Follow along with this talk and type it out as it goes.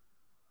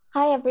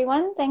Hi,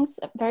 everyone. Thanks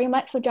very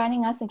much for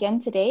joining us again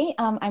today.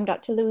 I'm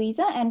Dr.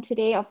 Louisa, and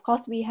today, of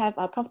course, we have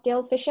Prof.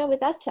 Dale Fisher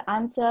with us to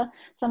answer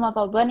some of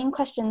our burning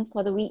questions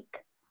for the week.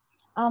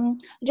 I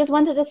just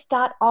wanted to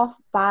start off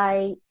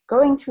by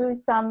going through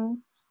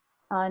some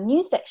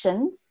news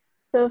sections.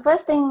 So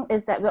first thing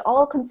is that we're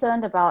all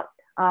concerned about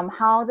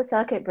how the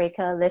circuit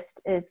breaker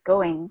lift is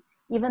going,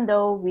 even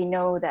though we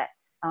know that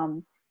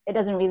it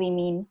doesn't really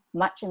mean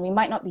much and we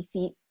might not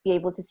be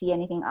able to see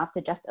anything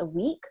after just a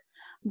week.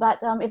 But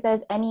if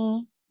there's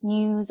any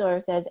news or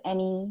if there's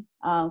any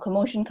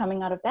commotion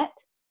coming out of that?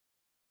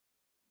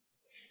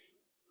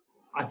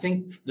 I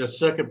think the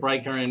circuit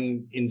breaker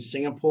in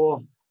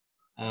Singapore,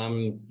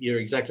 you're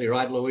exactly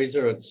right,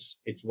 Louisa. It's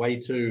way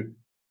too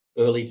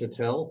early to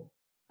tell.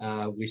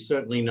 We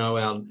certainly know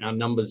our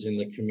numbers in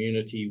the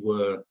community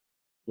were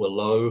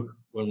low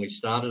when we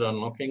started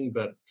unlocking,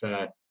 but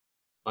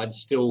I'd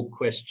still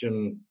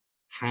question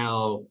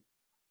how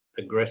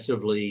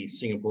aggressively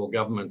Singapore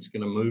government's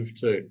going to move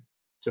to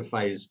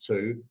phase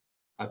two.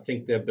 I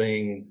think they're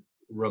being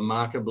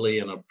remarkably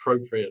and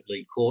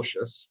appropriately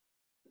cautious.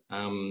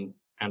 And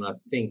I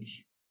think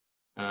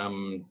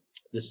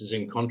this is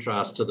in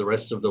contrast to the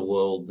rest of the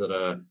world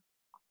that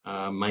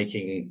are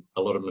making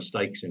a lot of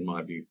mistakes, in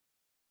my view.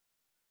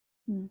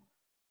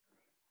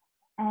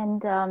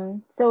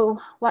 And so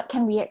what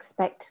can we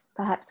expect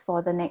perhaps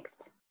for the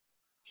next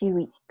few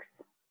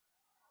weeks?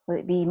 Will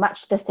it be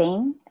much the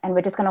same? And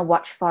we're just going to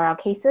watch for our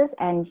cases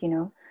and,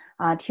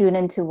 tune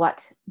into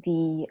what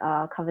the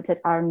coveted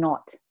R0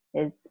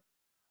 is.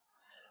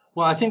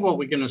 Well, I think what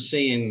we're going to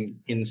see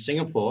in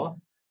Singapore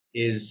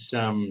is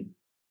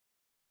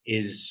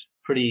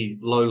pretty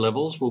low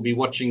levels. We'll be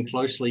watching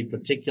closely,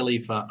 particularly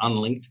for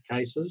unlinked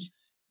cases.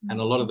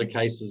 And a lot of the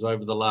cases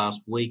over the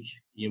last week,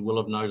 you will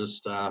have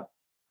noticed, are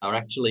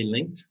actually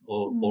linked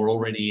or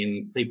already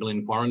in people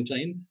in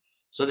quarantine.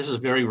 So this is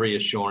very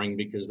reassuring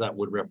because that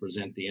would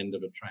represent the end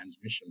of a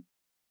transmission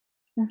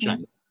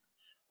chain.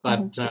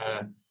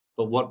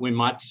 But what we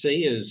might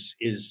see is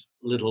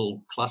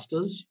little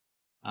clusters.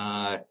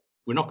 We're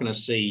not going to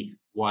see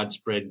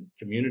widespread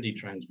community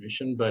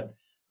transmission, but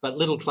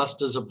little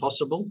clusters are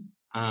possible.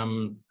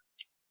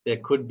 There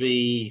could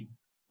be,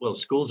 well,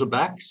 schools are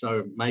back,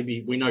 so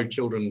maybe we know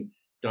children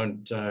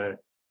don't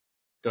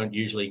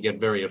usually get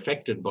very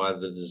affected by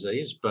the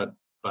disease, but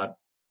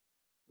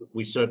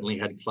we certainly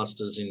had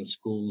clusters in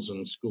schools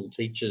and school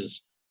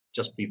teachers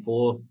just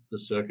before the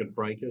circuit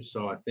breaker.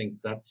 So I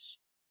think that's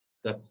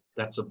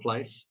a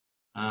place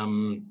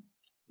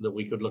that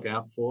we could look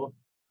out for.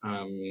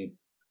 I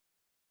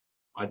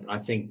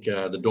think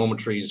the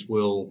dormitories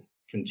will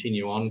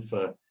continue on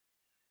for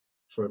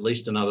at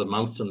least another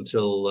month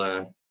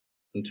until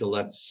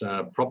that's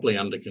properly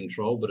under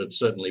control, but it's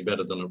certainly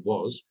better than it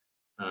was,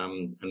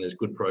 and there's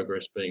good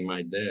progress being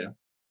made there.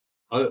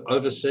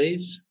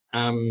 Overseas,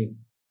 I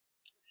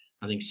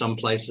think some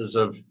places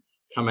have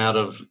come out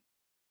of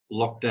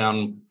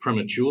lockdown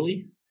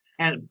prematurely,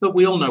 but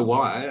we all know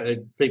why.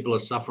 People are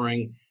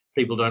suffering.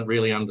 People don't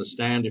really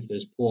understand if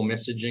there's poor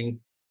messaging,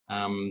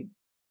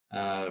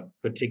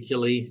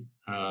 particularly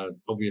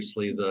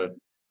obviously the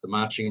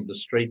marching of the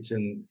streets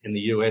in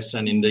the US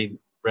and indeed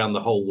around the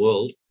whole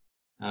world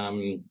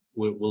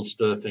will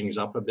stir things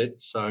up a bit.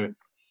 So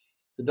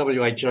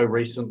the WHO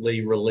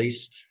recently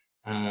released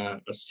a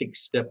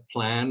 6-step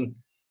plan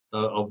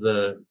of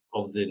the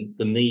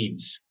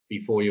needs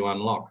before you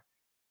unlock,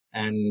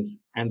 and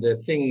there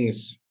are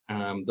things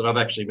that I've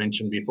actually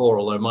mentioned before,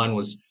 although mine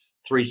was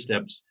 3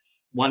 steps.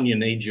 1, you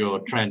need your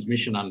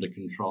transmission under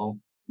control.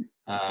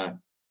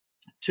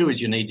 2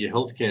 is you need your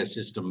healthcare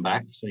system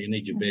back, so you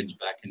need your beds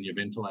back and your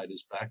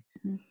ventilators back.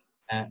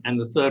 And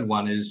the 3rd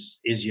one is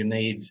you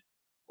need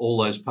all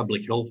those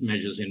public health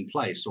measures in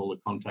place, all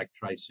the contact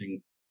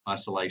tracing,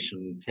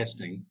 isolation,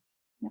 testing.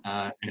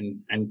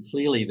 And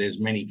clearly there's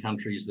many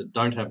countries that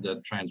don't have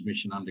that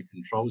transmission under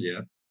control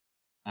yet.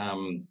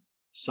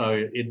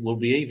 So it'll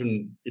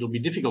be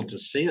difficult to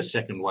see a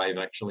second wave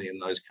actually in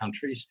those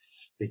countries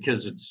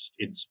because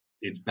it's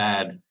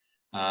bad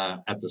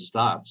at the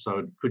start. So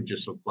it could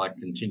just look like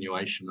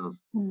continuation of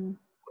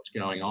what's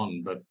going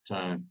on. But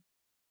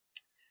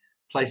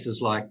places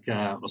like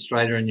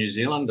Australia and New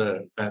Zealand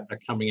are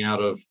coming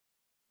out of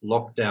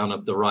lockdown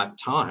at the right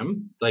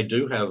time. They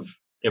do have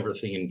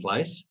everything in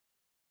place.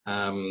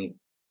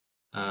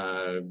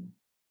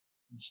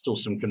 Still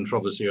some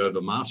controversy over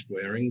mask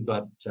wearing,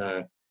 but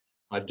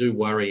I do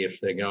worry if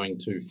they're going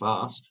too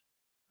fast.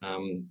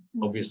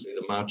 Obviously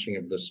the marching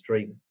of the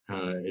street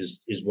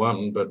is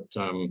one, but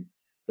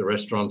the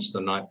restaurants, the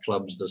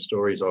nightclubs, the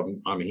stories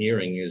I'm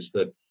hearing is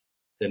that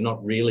they're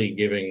not really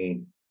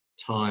giving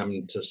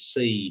time to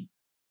see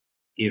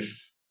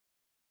if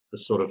the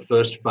sort of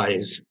first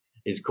phase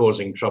is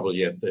causing trouble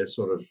yet. They're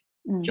sort of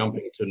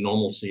jumping to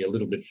normalcy a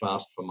little bit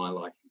fast for my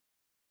liking.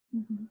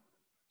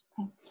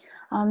 Okay.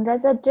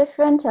 There's a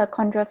different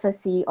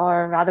controversy,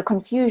 or rather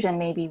confusion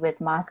maybe,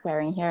 with mask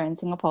wearing here in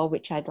Singapore,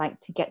 which I'd like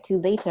to get to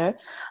later.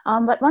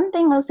 But one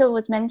thing also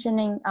was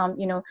mentioning,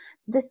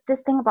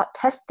 this thing about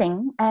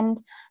testing,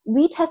 and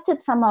we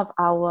tested some of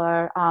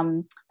our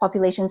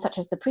population, such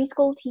as the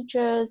preschool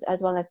teachers,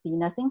 as well as the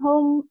nursing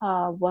home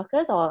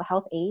workers or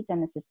health aides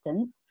and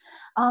assistants.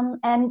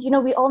 And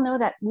we all know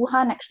that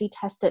Wuhan actually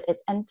tested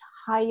its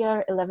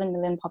entire 11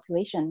 million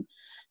population.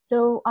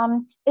 So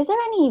is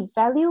there any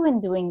value in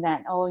doing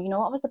that? Or,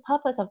 what was the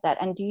purpose of that?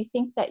 And do you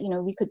think that,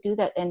 we could do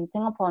that in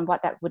Singapore, and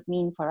what that would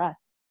mean for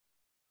us?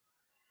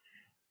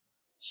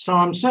 So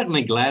I'm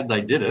certainly glad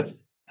they did it.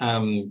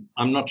 I'm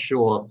not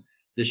sure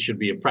this should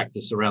be a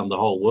practice around the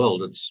whole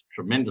world. It's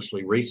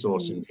tremendously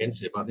resource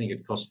intensive. I think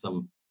it cost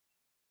them,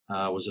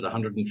 was it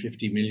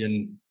 $150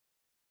 million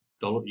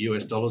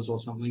US dollars or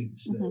something?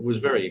 It was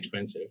very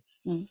expensive.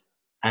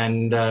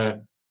 And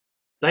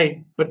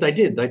they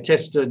did. They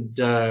tested.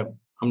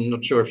 I'm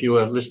not sure if you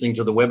were listening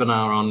to the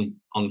webinar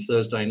on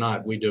Thursday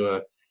night. We do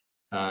a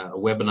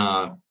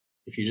webinar.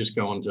 If you just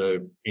go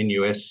onto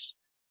NUS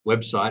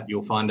website,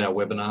 you'll find our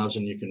webinars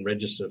and you can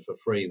register for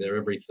free. They're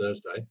every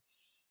Thursday.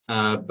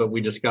 But we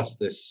discussed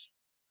this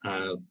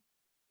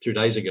 2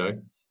 days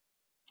ago.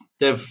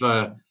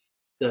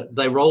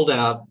 They rolled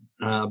out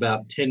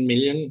about 10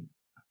 million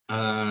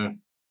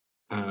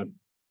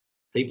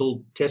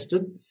people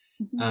tested,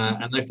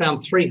 and they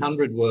found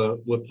 300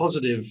 were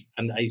positive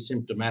and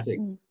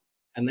asymptomatic.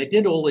 And they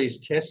did all these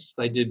tests.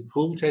 They did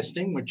pool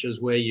testing, which is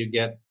where you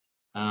get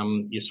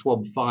you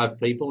swab 5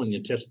 people and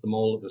you test them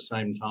all at the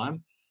same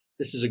time.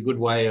 This is a good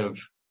way of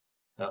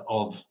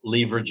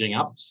leveraging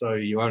up. So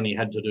you only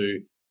had to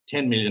do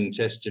 10 million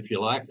tests, if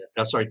you like.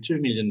 2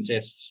 million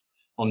tests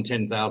on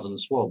 10,000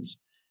 swabs.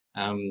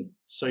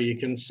 So you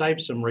can save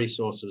some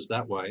resources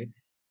that way.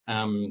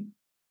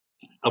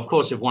 Of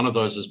course, if one of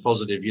those is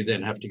positive, you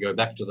then have to go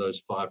back to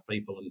those 5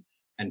 people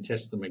and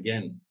test them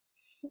again.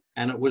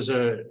 And it was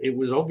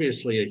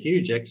obviously a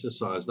huge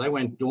exercise. They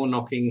went door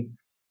knocking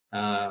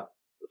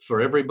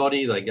for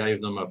everybody. They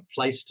gave them a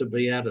place to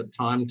be at, a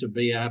time to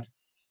be at.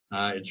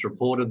 It's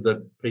reported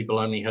that people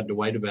only had to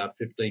wait about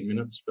 15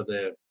 minutes for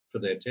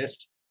their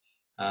test,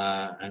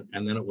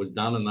 and then it was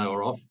done and they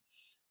were off.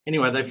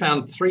 Anyway, they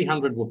found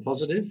 300 were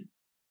positive.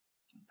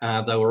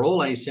 They were all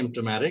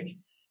asymptomatic,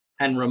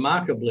 and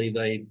remarkably,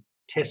 they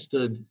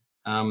tested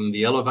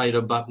the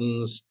elevator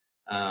buttons,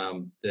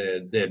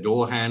 their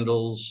door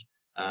handles,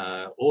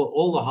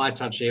 all the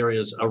high-touch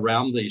areas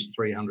around these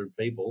 300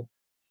 people,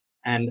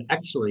 and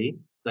actually,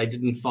 they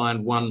didn't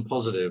find one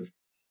positive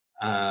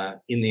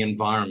in the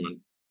environment,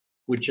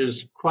 which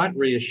is quite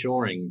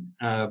reassuring.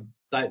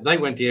 They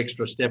went the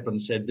extra step and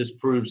said this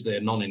proves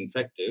they're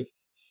non-infective.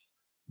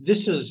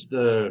 This is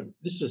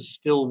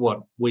still what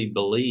we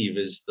believe,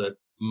 is that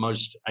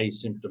most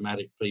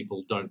asymptomatic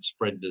people don't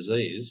spread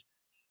disease.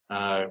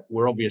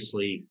 We're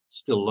obviously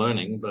still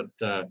learning, but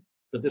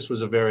this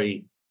was a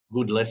very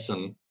good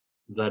lesson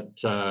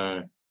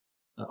that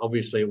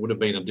obviously it would have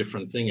been a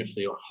different thing if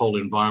the whole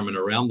environment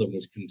around them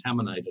was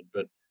contaminated,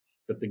 but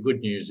the good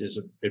news is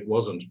it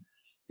wasn't.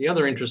 The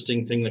other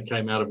interesting thing that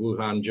came out of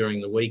Wuhan during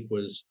the week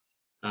was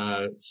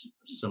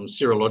some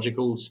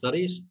serological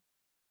studies,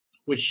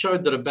 which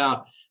showed that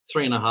about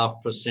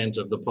 3.5%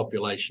 of the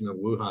population of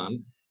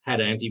Wuhan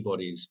had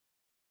antibodies.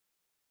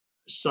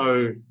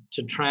 So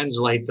to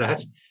translate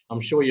that,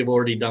 I'm sure you've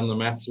already done the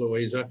maths,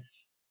 Louisa.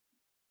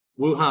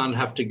 Wuhan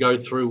have to go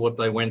through what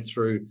they went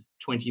through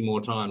 20 more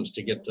times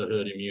to get to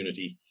herd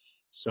immunity.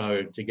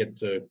 So to get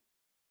to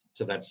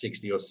that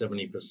 60 or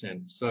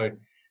 70%. So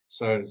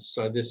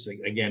this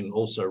again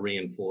also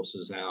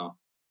reinforces our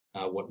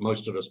what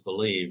most of us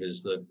believe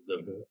is that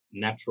the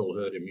natural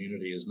herd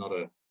immunity is not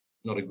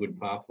a good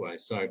pathway.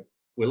 So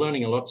we're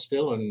learning a lot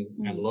still, and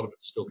a lot of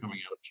it's still coming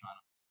out of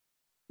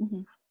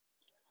China.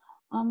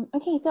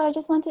 Okay, so I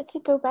just wanted to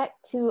go back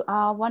to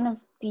one of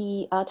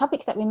the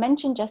topics that we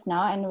mentioned just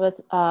now, and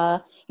was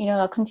a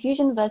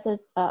confusion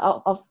versus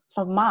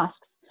from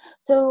masks.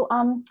 So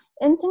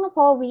in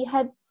Singapore, we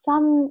had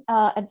some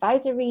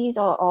advisories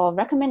or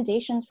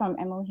recommendations from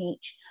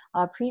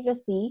MOH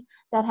previously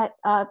that had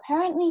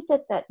apparently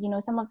said that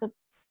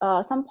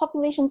some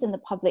populations in the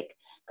public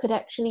could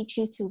actually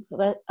choose to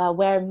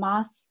wear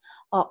masks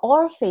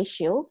or face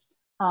shields.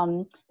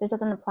 This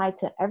doesn't apply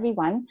to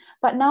everyone,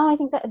 but now I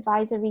think the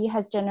advisory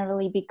has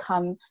generally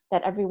become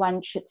that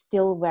everyone should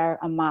still wear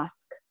a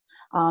mask,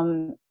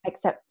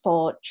 except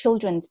for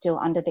children still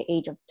under the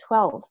age of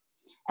 12.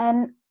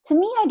 And to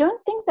me, I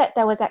don't think that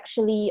there was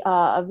actually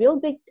a real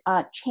big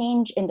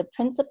change in the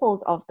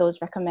principles of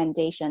those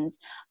recommendations,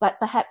 but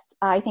perhaps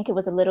I think it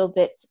was a little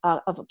bit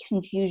of a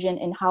confusion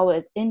in how it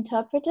was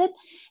interpreted.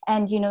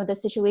 And, the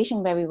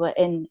situation where we were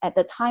in at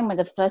the time when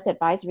the first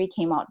advisory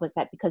came out was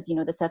that because,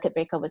 the circuit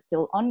breaker was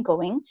still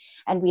ongoing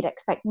and we'd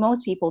expect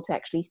most people to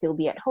actually still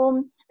be at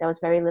home, there was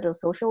very little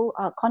social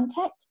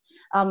contact.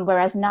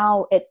 Whereas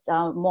now it's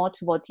more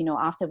towards,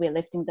 after we're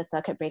lifting the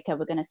circuit breaker,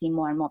 we're going to see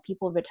more and more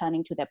people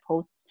returning to their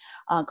posts,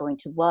 going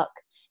to work.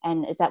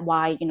 And is that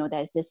why,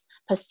 there's this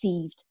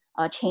perceived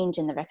change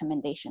in the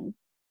recommendations?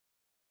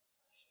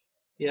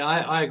 Yeah,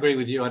 I agree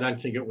with you. I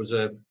don't think it was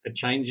a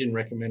change in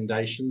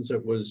recommendations.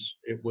 It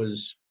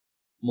was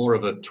more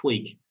of a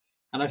tweak.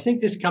 And I think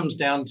this comes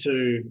down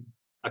to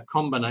a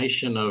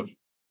combination of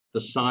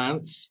the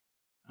science,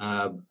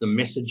 the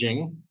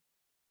messaging,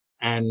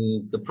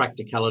 and the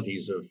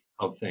practicalities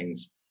of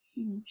things.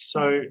 Mm.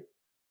 So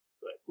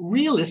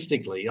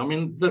realistically, I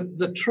mean,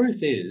 the truth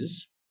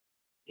is,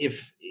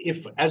 if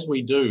as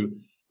we do,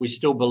 we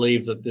still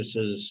believe that this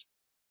is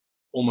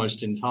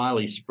almost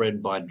entirely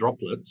spread by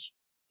droplets,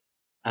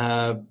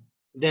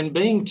 then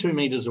being 2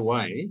 meters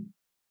away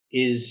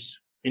is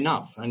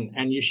enough,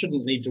 and you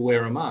shouldn't need to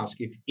wear a mask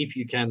if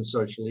you can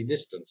socially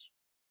distance.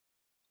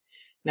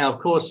 Now, of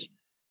course,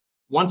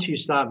 once you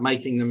start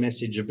making the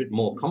message a bit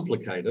more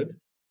complicated,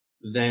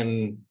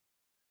 then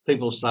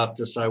people start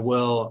to say,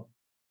 well,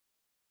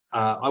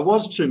 I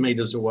was 2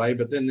 meters away,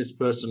 but then this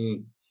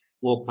person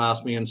walked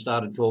past me and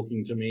started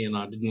talking to me, and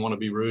I didn't want to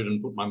be rude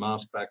and put my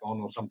mask back on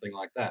or something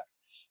like that.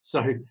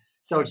 So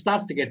it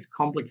starts to get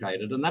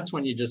complicated, and that's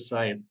when you just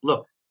say,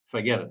 look,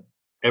 forget it.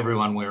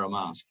 Everyone wear a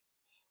mask.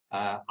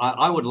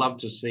 I would love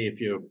to see,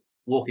 if you're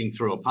walking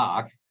through a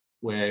park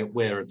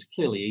where it's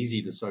clearly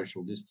easy to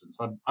social distance,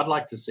 I'd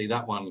like to see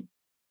that one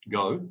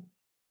go.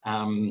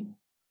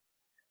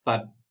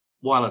 But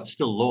while it's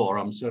still law,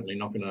 I'm certainly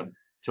not going to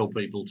tell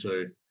people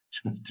to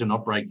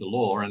not break the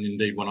law. And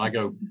indeed, when I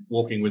go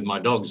walking with my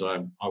dogs,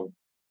 I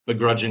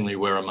begrudgingly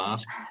wear a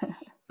mask.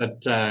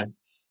 But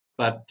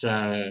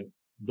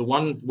the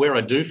one where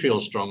I do feel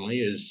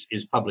strongly is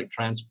public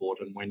transport,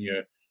 and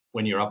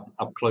when you're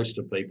up close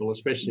to people,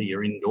 especially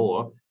you're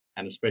indoor,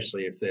 and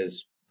especially if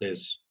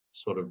there's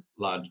sort of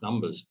large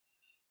numbers.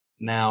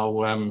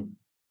 Now,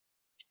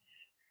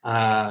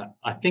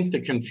 I think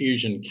the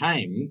confusion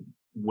came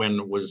when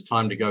it was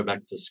time to go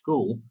back to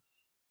school,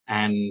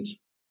 and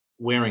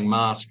wearing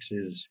masks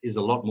is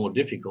a lot more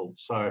difficult.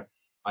 So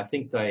I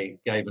think they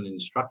gave an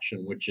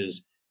instruction, which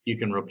is you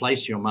can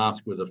replace your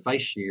mask with a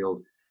face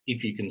shield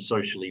if you can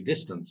socially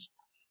distance.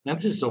 Now,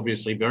 this is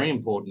obviously very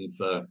important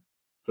for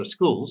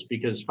schools,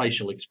 because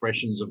facial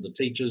expressions of the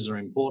teachers are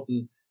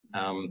important.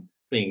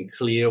 Being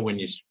clear when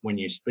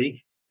you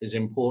speak is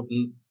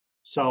important.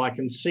 So I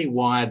can see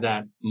why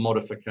that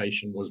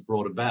modification was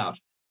brought about.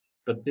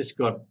 But this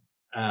got,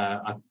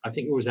 I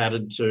think it was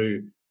added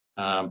to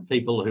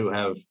people who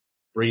have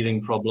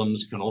breathing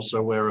problems can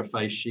also wear a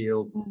face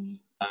shield.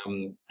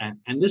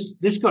 And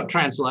this got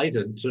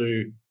translated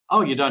to,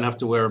 oh, you don't have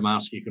to wear a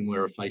mask, you can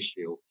wear a face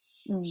shield.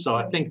 So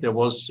I think there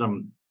was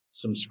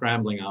some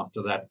scrambling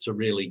after that to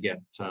really get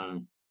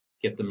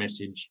the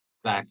message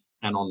back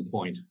and on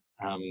point.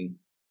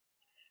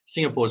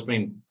 Singapore's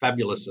been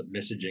fabulous at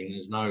messaging.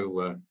 There's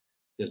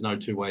no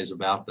two ways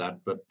about that.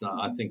 But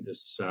I think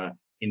this,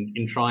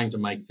 in trying to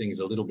make things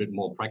a little bit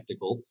more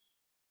practical,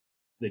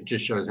 it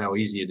just shows how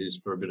easy it is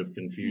for a bit of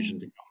confusion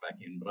to come back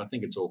in. But I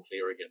think it's all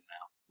clear again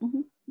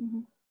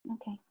now.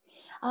 Okay.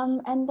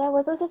 And there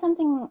was also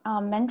something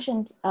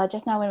mentioned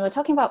just now when we were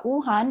talking about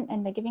Wuhan,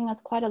 and they're giving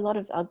us quite a lot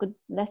of good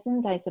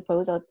lessons, I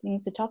suppose, or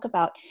things to talk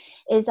about,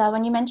 is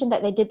when you mentioned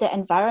that they did the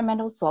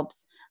environmental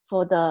swabs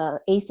for the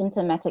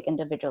asymptomatic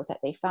individuals that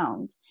they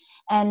found.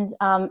 And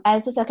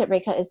as the circuit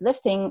breaker is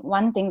lifting,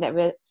 one thing that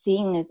we're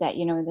seeing is that,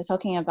 they're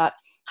talking about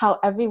how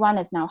everyone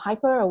is now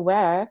hyper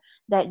aware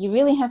that you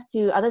really have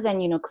to, other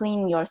than,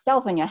 clean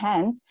yourself and your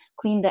hands,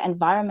 clean the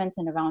environment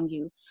and around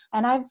you.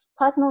 And I've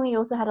personally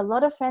also had a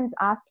lot of friends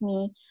ask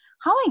me,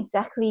 how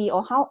exactly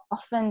or how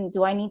often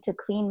do I need to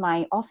clean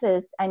my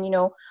office? And,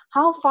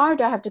 how far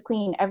do I have to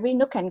clean every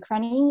nook and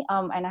cranny?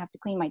 And I have to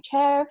clean my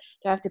chair.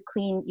 Do I have to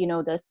clean,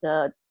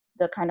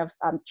 the kind of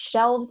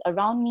shelves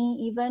around me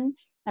even?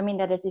 I mean,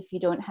 that is if you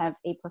don't have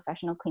a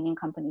professional cleaning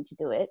company to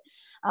do it.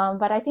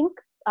 But I think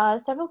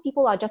several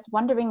people are just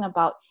wondering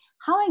about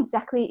how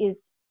exactly is,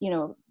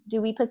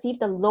 do we perceive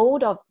the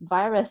load of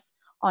virus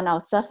on our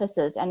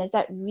surfaces? And is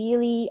that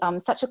really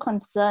such a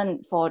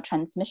concern for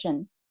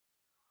transmission?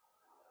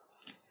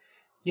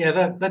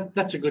 Yeah,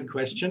 that's a good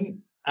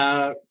question.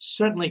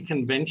 Certainly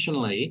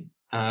conventionally,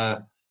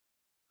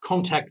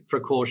 contact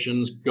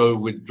precautions go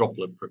with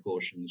droplet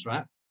precautions,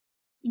 right?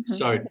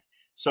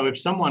 So if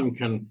someone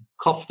can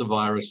cough the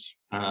virus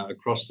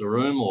across the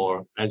room,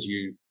 or as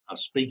you are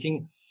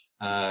speaking,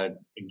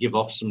 give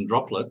off some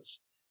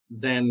droplets,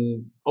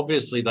 then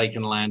obviously they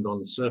can land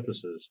on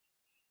surfaces.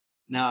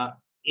 Now,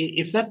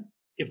 if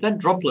that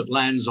droplet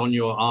lands on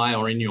your eye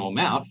or in your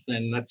mouth,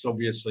 then that's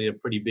obviously a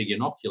pretty big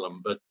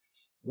inoculum. But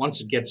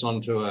once it gets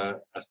onto a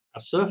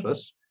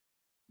surface,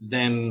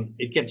 then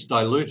it gets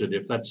diluted.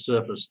 If that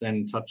surface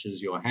then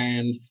touches your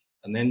hand,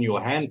 and then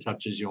your hand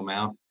touches your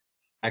mouth,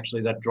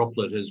 actually that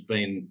droplet has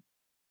been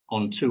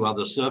on 2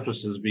 other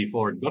surfaces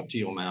before it got to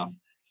your mouth.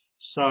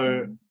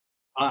 So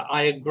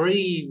I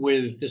agree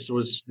with this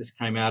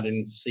came out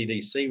in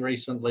CDC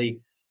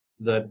recently,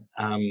 that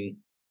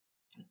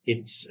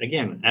it's,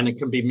 again, and it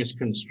can be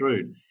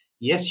misconstrued.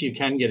 Yes, you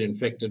can get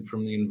infected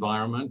from the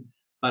environment,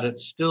 but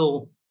it's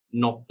still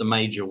not the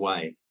major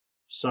way.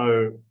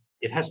 So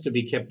it has to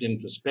be kept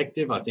in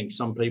perspective. I think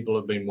some people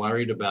have been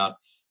worried about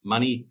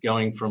money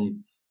going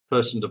from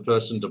person to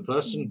person to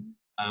person.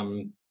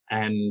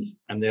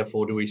 and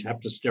therefore do we have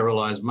to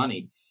sterilize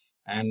money?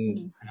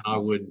 And I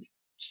would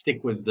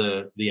stick with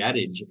the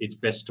adage, it's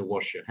best to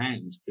wash your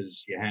hands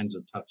because your hands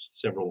have touched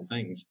several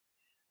things.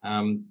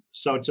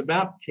 So it's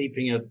about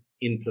keeping it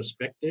in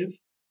perspective.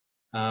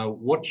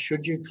 What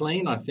should you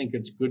clean? I think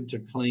it's good to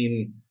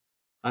clean.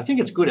 I think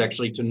it's good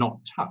actually to not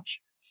touch.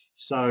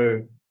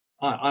 So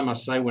I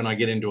must say, when I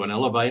get into an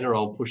elevator,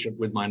 I'll push it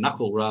with my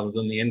knuckle rather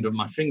than the end of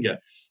my finger,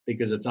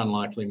 because it's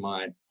unlikely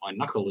my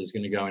knuckle is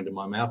going to go into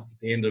my mouth, but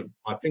the end of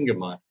my finger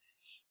might.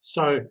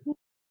 So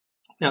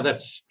now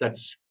that's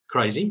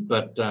crazy,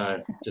 but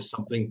just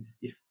something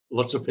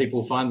lots of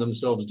people find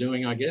themselves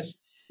doing, I guess.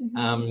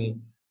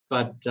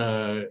 But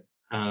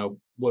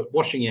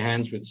washing your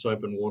hands with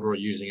soap and water or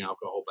using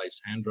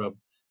alcohol-based hand rub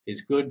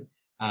is good.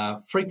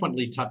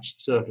 Frequently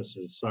touched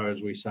surfaces, so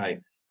as we say,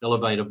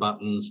 elevator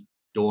buttons,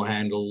 door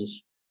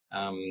handles,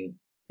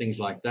 things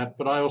like that.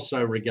 But I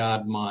also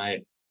regard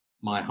my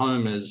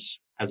home as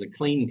a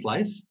clean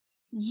place.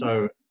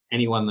 So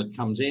anyone that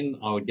comes in,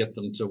 I would get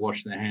them to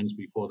wash their hands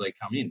before they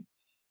come in.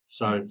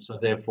 So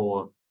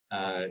therefore,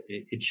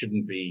 it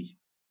shouldn't be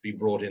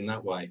brought in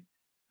that way.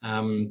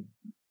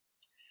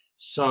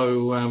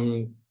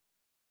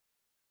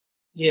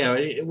 Yeah,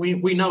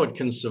 we know it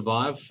can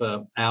survive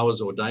for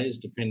hours or days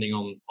depending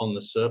on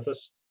the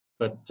surface,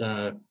 but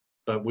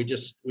we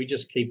just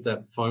keep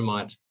that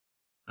fomite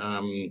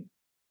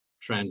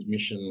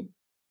transmission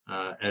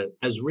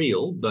as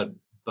real, but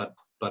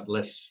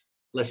less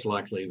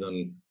likely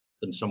than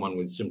someone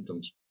with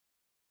symptoms.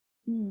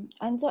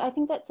 And so I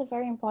think that's a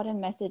very important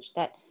message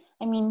that,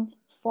 I mean,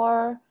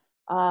 for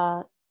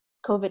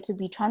COVID to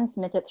be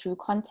transmitted through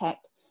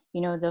contact,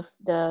 you know,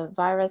 the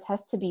virus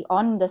has to be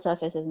on the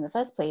surfaces in the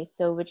first place.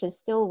 So which is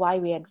still why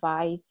we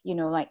advise, you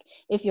know, like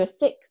if you're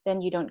sick,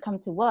 then you don't come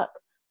to work,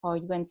 or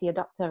you go and see a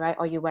doctor, right?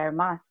 Or you wear a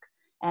mask,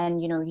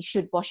 and, you know, you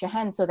should wash your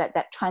hands so that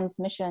that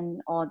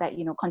transmission or that,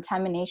 you know,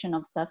 contamination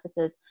of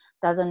surfaces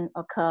doesn't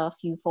occur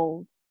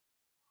fewfold.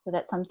 So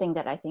that's something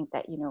that I think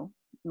that, you know,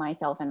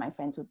 myself and my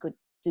friends would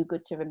do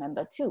good to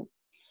remember too.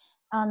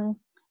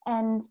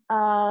 And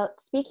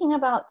speaking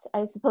about,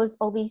 I suppose,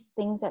 all these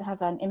things that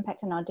have an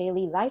impact on our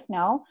daily life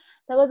now,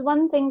 there was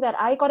one thing that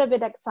I got a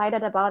bit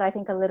excited about, I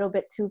think a little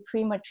bit too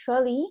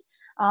prematurely,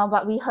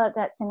 but we heard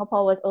that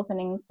Singapore was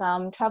opening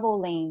some travel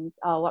lanes,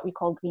 what we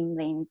call green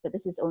lanes, but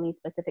this is only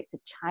specific to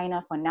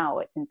China for now,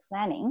 it's in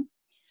planning.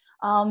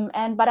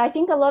 But I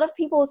think a lot of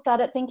people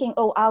started thinking,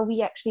 oh, are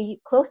we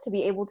actually close to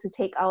be able to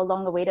take our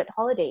long-awaited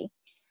holiday?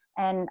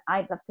 And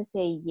I'd love to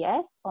say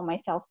yes for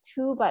myself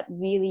too, but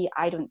really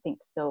I don't think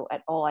so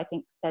at all. I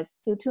think there's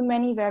still too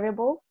many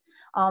variables,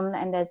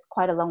 and there's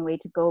quite a long way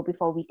to go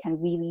before we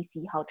can really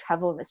see how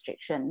travel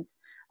restrictions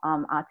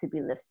are to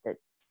be lifted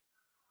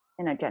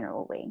in a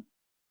general way.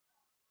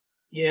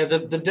 Yeah,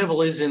 the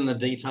devil is in the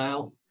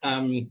detail.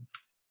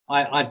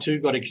 I too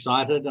got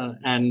excited,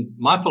 and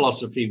my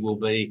philosophy will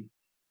be,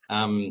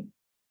 when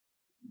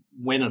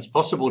it's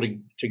possible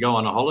to go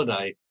on a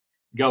holiday,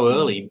 go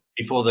early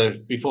before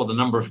the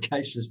number of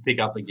cases pick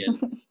up again.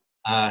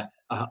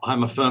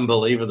 I'm a firm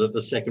believer that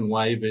the second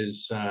wave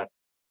is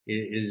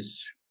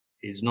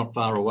not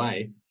far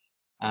away.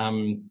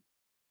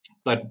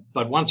 But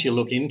once you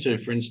look into,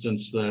 for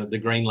instance, the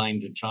green lane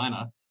to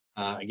China,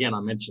 again, I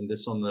mentioned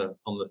this on the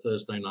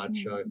Thursday night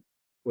show,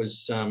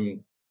 was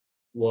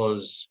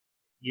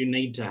you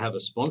need to have a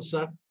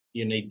sponsor.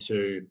 You need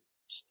to,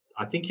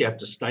 I think you have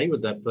to stay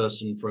with that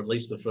person for at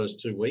least the first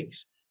 2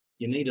 weeks.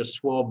 You need a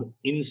swab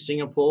in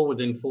Singapore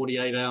within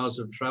 48 hours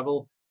of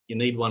travel. You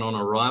need one on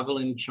arrival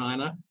in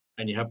China,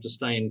 and you have to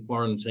stay in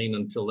quarantine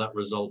until that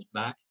result's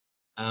back.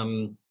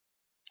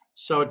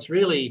 So it's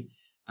really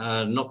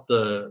not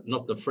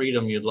the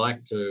freedom you'd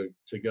like to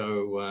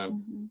go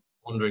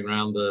wandering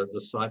around the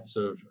sights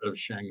of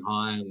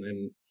Shanghai and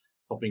then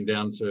popping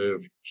down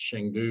to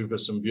Chengdu for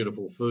some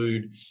beautiful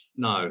food.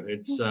 No,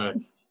 it's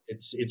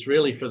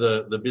really for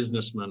the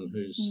businessman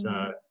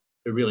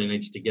who really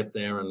needs to get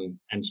there and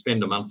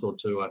spend a month or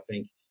two, I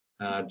think,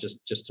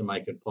 just to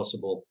make it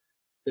possible.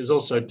 There's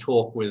also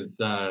talk with,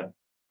 I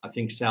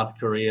think, South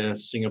Korea,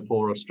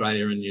 Singapore,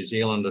 Australia, and New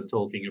Zealand are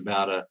talking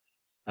about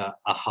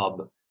a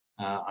hub.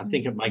 I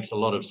think it makes a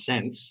lot of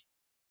sense,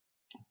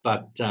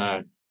 but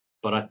I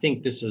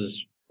think this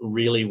is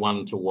really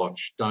one to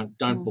watch. Don't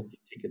book the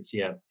tickets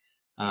yet.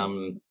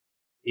 I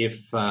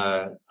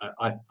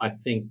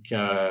think,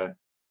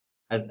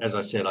 as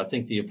I said, I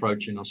think the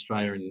approach in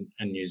Australia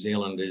and New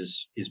Zealand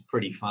is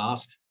pretty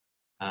fast,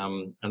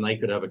 and they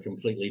could have a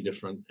completely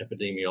different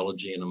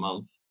epidemiology in a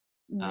month.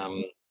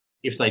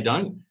 If they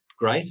don't,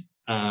 great,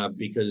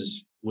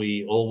 because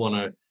we all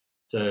want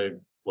to.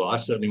 Well, I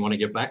certainly want to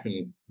get back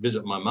and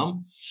visit my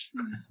mum,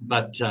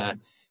 but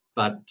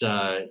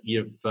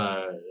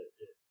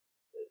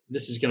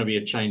this is going to be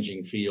a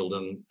changing field,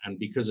 and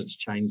because it's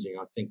changing,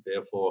 I think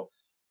therefore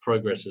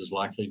progress is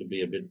likely to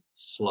be a bit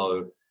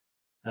slow.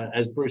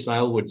 As Bruce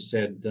Aylward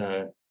said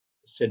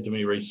to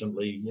me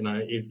recently, you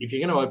know, if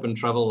you're going to open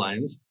travel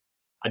lanes,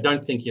 I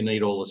don't think you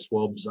need all the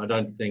swabs. I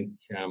don't think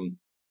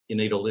you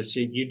need all this.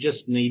 You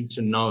just need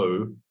to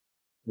know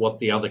what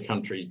the other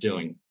country is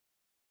doing.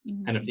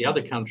 Mm. And if the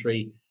other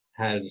country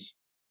has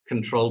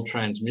controlled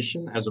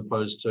transmission as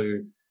opposed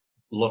to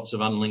lots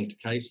of unlinked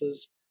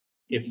cases,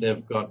 if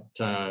they've got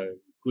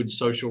good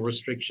social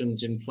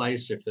restrictions in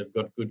place, if they've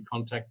got good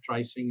contact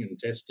tracing and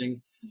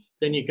testing,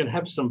 then you can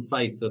have some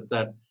faith that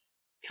that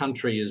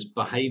country is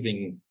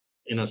behaving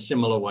in a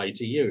similar way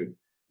to you,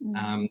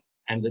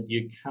 and that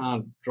you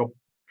can't drop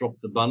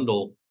the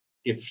bundle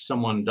if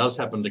someone does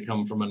happen to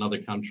come from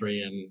another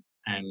country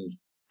and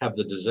have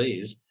the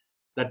disease.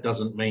 That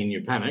doesn't mean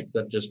you panic.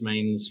 That just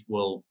means,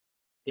 well,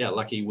 yeah,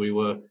 lucky we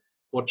were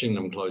watching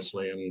them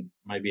closely and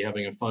maybe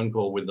having a phone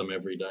call with them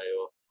every day,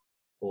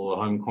 or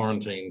home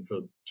quarantine for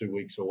 2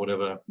 weeks, or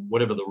whatever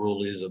the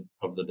rule is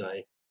of the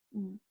day.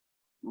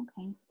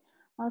 Okay.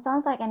 Well, it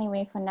sounds like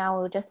anyway, for now,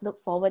 we'll just look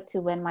forward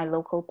to when my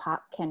local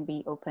park can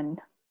be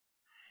opened.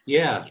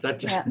 Yeah,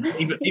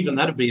 even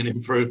that'd be an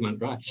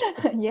improvement, right?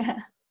 Yeah.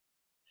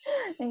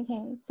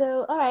 Okay,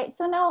 so all right,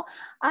 so now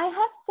I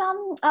have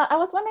some, I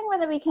was wondering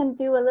whether we can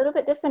do a little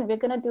bit different. We're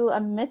going to do a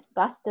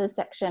Mythbuster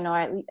section, or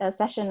at least a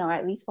session, or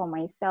at least for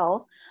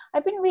myself.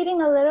 I've been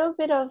reading a little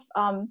bit of,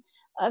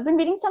 I've been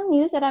reading some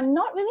news that I'm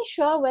not really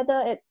sure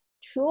whether it's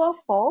true or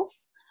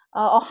false,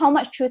 or how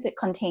much truth it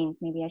contains.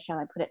 Maybe I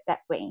put it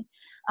that way.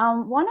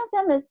 One of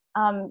them is,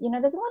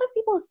 there's a lot of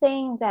people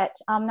saying that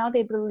now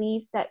they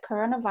believe that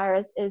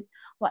coronavirus is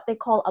what they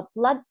call a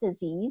blood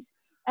disease.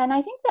 And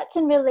I think that's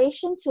in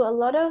relation to a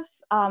lot of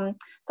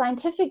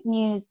scientific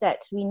news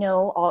that we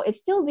know, or is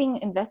still being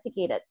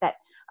investigated, that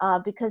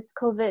because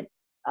COVID,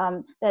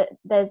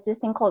 there's this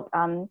thing called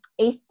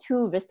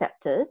ACE2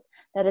 receptors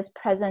that is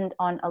present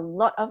on a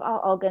lot of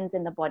our organs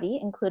in the body,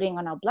 including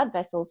on our blood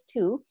vessels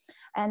too.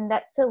 And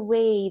that's a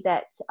way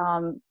that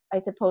I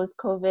suppose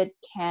COVID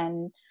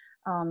can,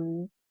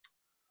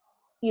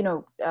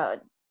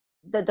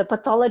 the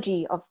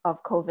pathology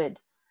of COVID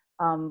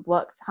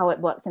works, how it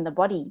works in the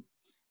body.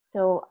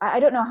 So I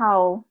don't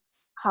know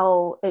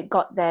how it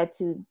got there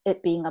to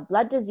it being a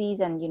blood disease,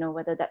 and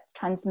whether that's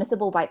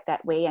transmissible by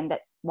that way, and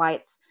that's why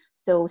it's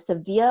so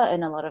severe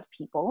in a lot of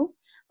people.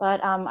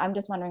 But I'm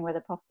just wondering whether,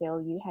 Prof.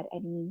 Dale, you had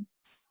any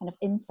kind of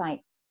insight.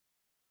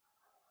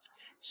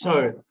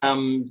 So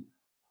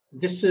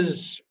this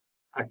is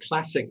a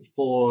classic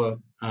for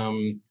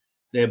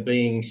there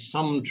being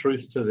some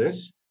truth to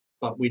this,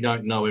 but we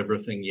don't know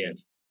everything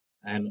yet.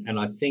 And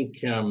I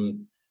think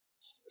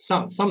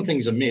some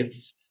things are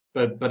myths,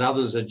 but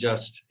others are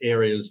just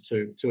areas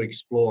to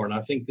explore. And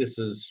I think this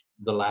is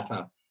the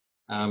latter.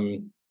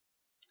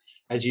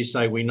 As you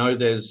say, we know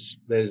there's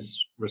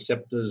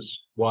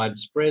receptors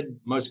widespread,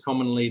 most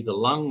commonly the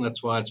lung.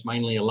 That's why it's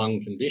mainly a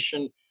lung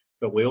condition.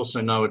 But we also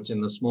know it's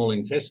in the small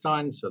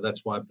intestine, so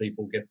that's why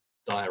people get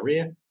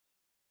diarrhea.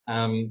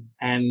 And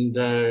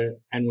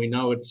we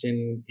know it's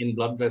in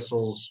blood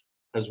vessels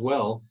as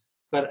well.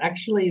 But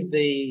actually,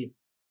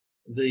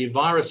 the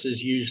virus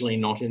is usually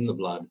not in the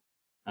blood.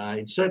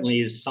 It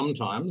certainly is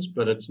sometimes,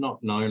 but it's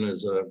not known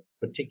as a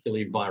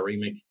particularly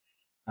viremic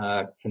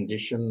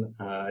condition,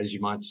 as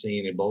you might see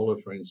in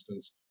Ebola, for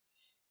instance.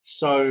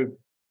 So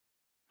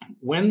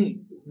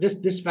when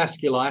this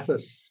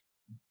vasculitis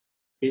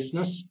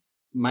business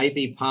may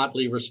be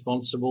partly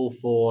responsible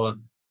for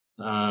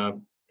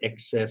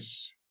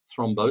excess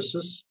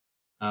thrombosis.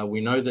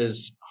 We know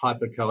there's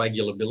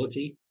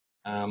hypercoagulability,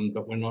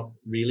 but we're not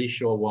really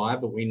sure why.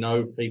 But we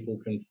know people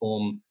can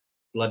form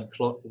blood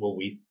clot. Well,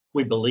 we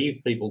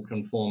believe people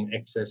can form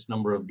excess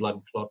number of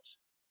blood clots,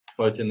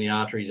 both in the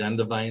arteries and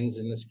the veins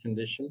in this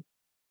condition.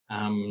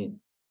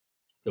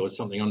 There was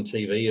something on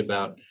TV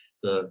about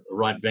the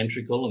right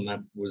ventricle, and that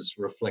was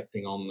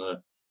reflecting on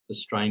the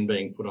strain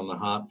being put on the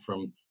heart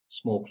from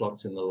small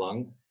clots in the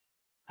lung.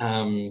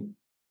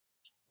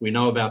 We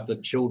know about the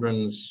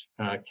children's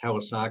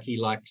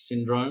Kawasaki-like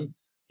syndrome.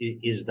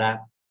 Is that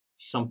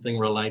something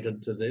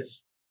related to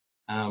this?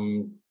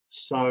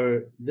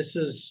 So this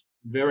is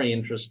very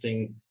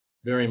interesting,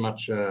 very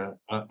much a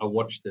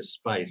watch this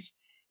space.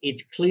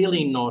 It's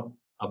clearly not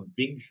a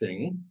big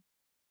thing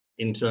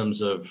in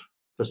terms of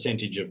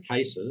percentage of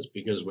cases,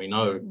 because we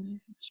know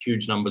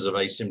huge numbers of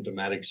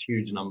asymptomatics,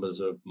 huge numbers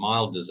of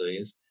mild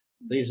disease.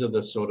 These are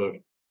the sort of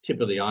tip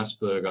of the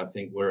iceberg, I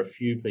think, where a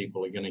few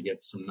people are going to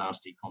get some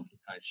nasty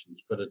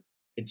complications, but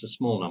it's a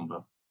small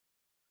number.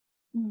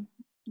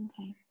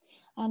 Okay.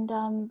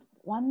 And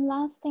one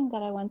last thing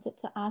that I wanted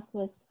to ask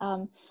was,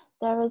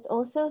 there was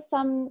also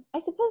some, I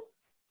suppose,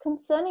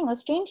 concerning or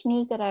strange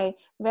news that I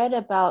read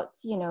about,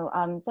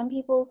 some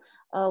people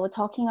were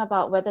talking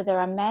about whether there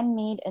are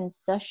man-made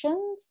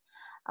insertions,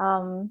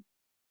 that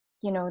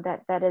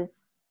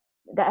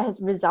has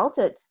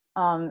resulted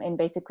in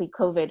basically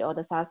COVID, or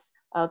the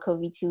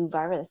SARS-CoV-2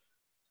 virus.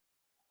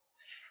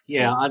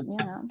 Yeah, I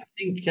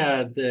think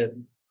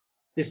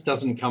this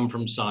doesn't come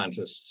from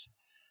scientists.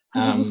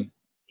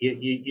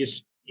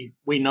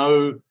 We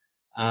know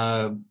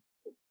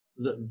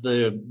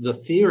the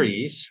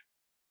theories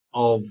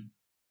of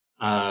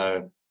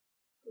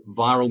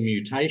viral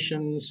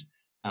mutations,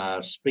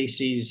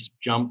 species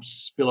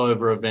jumps,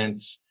 spillover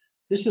events.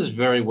 This is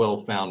very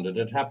well founded.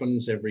 It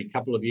happens every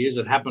couple of years.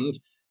 It happened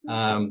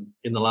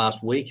in the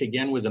last week,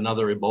 again, with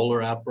another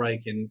Ebola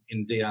outbreak in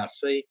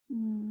DRC.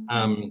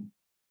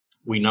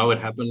 We know it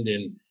happened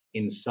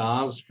in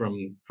SARS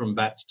from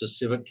bats to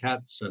civet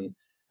cats,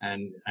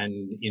 and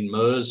in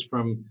MERS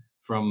from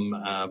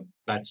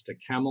bats to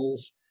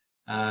camels.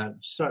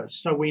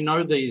 So we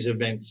know these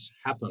events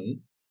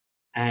happen,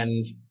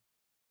 and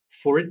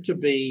for it to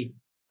be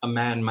a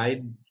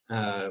man-made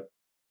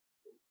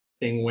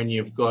thing, when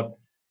you've got,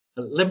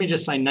 let me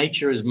just say,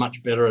 nature is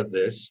much better at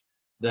this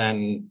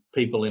than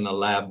people in a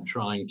lab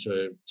trying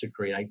to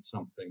create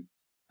something,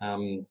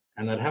 and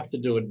they'd have to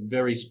do it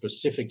very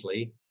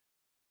specifically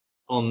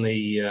on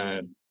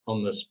the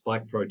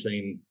spike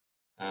protein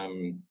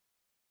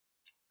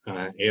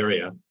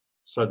area,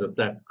 so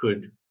that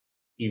could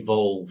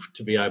evolve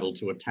to be able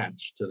to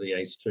attach to the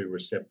ACE2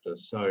 receptor.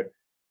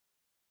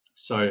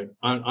 So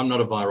I'm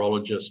not a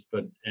virologist,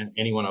 but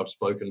anyone I've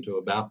spoken to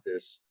about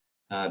this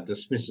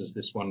dismisses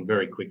this one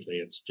very quickly.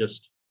 It's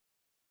just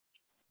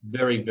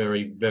very,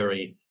 very,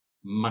 very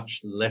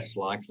much less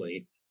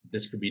likely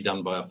this could be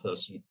done by a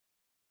person.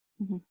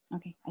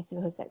 Okay, I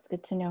suppose that's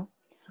good to know.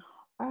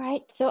 All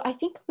right, so I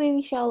think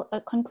we shall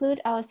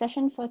conclude our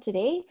session for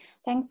today.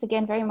 Thanks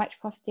again very much,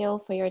 Prof. Dale,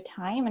 for your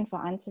time and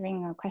for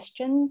answering our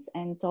questions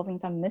and solving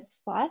some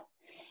myths for us.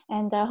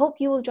 And I hope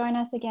you will join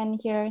us again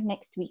here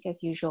next week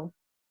as usual.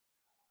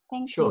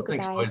 Thank you. Sure,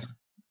 thanks, Louise.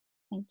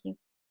 Thank you.